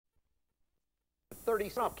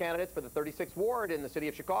30 candidates for the 36th Ward in the city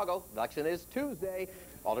of Chicago. Election is Tuesday.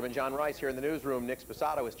 Alderman John Rice here in the newsroom. Nick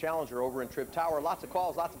Sposato is challenger over in Trib Tower. Lots of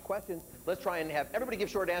calls, lots of questions. Let's try and have everybody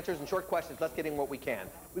give short answers and short questions. Let's get in what we can.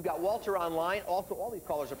 We've got Walter online. Also, all these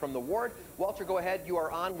callers are from the ward. Walter, go ahead. You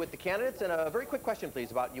are on with the candidates. And a very quick question,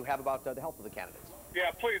 please, about the health of the candidates.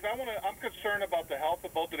 Yeah, please. I'm concerned about the health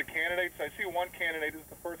of both of the candidates. I see one candidate. This is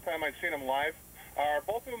the first time I've seen him live. Are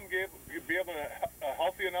both of them be able to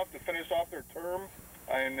healthy enough to finish off their term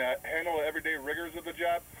and handle the everyday rigors of the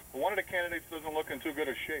job? But one of the candidates doesn't look in too good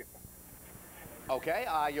a shape. Okay,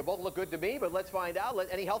 you both look good to me, but let's find out.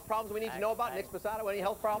 Any health problems we need to know about? Nick Sposato, any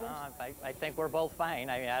health problems? No, I think we're both fine.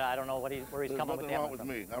 I don't know where he's coming with. There's nothing wrong with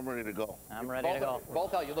me. I'm ready to go. I'm ready to go.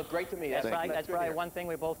 Both of you look great to me. That's probably one thing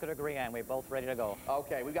we both could agree on. We're both ready to go.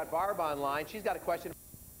 Okay, we've got Barb online. She's got a question.